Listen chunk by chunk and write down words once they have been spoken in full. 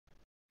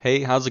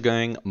Hey, how's it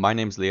going? My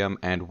name's Liam,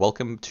 and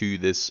welcome to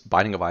this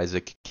Binding of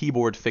Isaac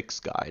keyboard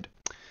fix guide.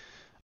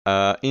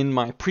 In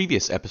my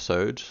previous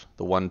episode,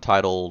 the one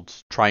titled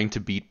Trying to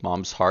Beat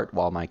Mom's Heart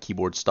While My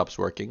Keyboard Stops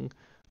Working,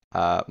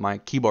 my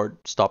keyboard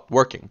stopped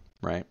working,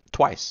 right?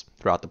 Twice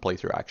throughout the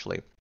playthrough,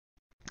 actually,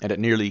 and it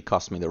nearly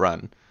cost me the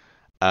run.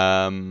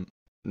 Um,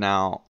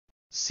 Now,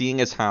 seeing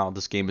as how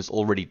this game is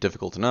already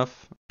difficult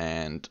enough,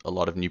 and a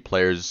lot of new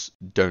players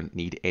don't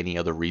need any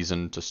other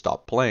reason to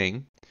stop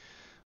playing,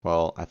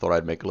 well, I thought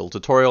I'd make a little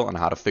tutorial on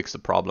how to fix the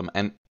problem,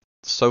 and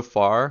so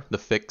far, the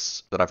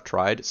fix that I've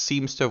tried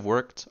seems to have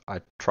worked.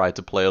 I tried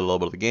to play a little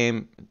bit of the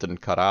game, it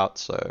didn't cut out,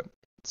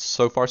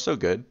 so far so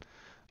good.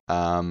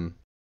 Um,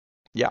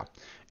 yeah.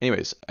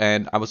 Anyways,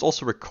 and I was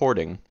also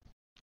recording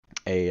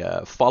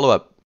a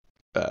follow-up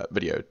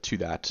video to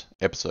that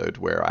episode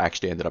where I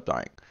actually ended up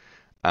dying.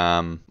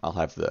 I'll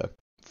have the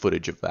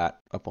footage of that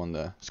up on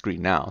the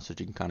screen now so that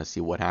you can kind of see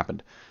what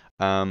happened.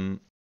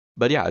 Um,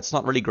 but yeah, it's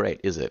not really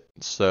great, is it?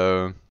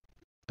 So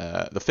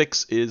the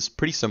fix is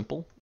pretty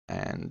simple,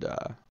 and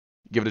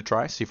give it a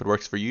try, see if it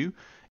works for you.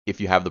 If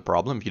you have the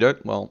problem, if you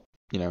don't, well,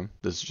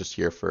 this is just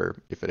here for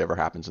if it ever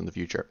happens in the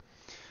future.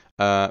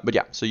 But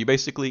yeah, so you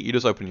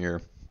just open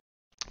your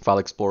File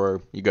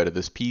Explorer, you go to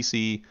this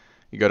PC,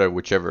 you go to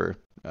whichever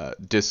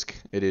disk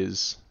it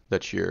is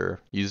that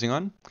you're using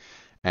on,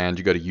 and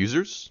you go to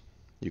Users.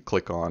 You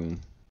click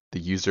on the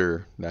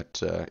user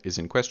that is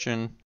in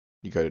question.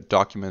 You go to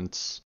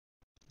Documents,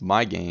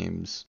 My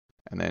Games,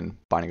 and then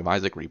Binding of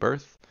Isaac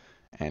Rebirth,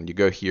 and you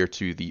go here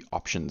to the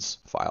Options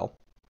file.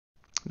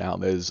 Now,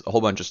 there's a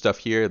whole bunch of stuff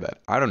here that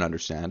I don't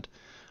understand,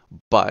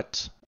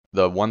 but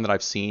the one that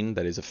I've seen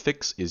that is a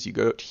fix is you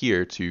go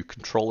here to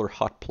controller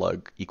hot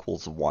plug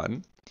equals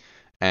 1,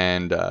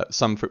 and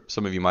some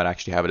of you might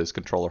actually have it as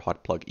controller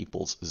hot plug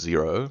equals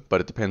 0,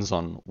 but it depends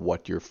on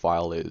what your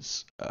file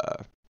is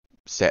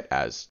set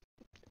as,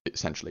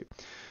 essentially.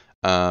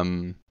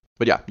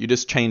 But yeah, you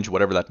just change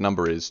whatever that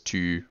number is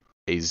to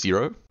a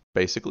 0,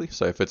 basically.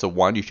 So if it's a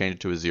 1, you change it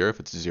to a 0. If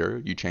it's a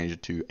 0, you change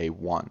it to a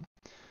 1.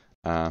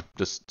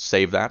 Just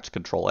save that,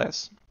 Control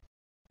S,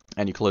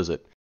 and you close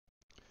it.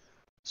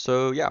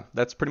 So yeah,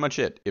 that's pretty much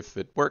it. If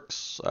it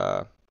works,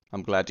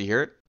 I'm glad to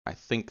hear it. I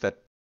think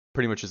that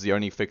pretty much is the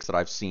only fix that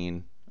I've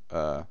seen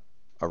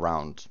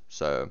around.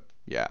 So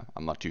yeah,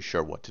 I'm not too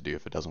sure what to do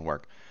if it doesn't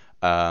work.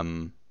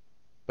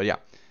 But yeah,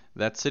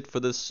 that's it for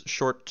this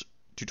short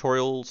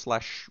tutorial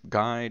slash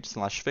guide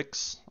slash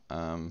fix.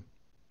 And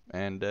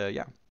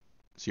yeah,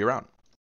 see you around.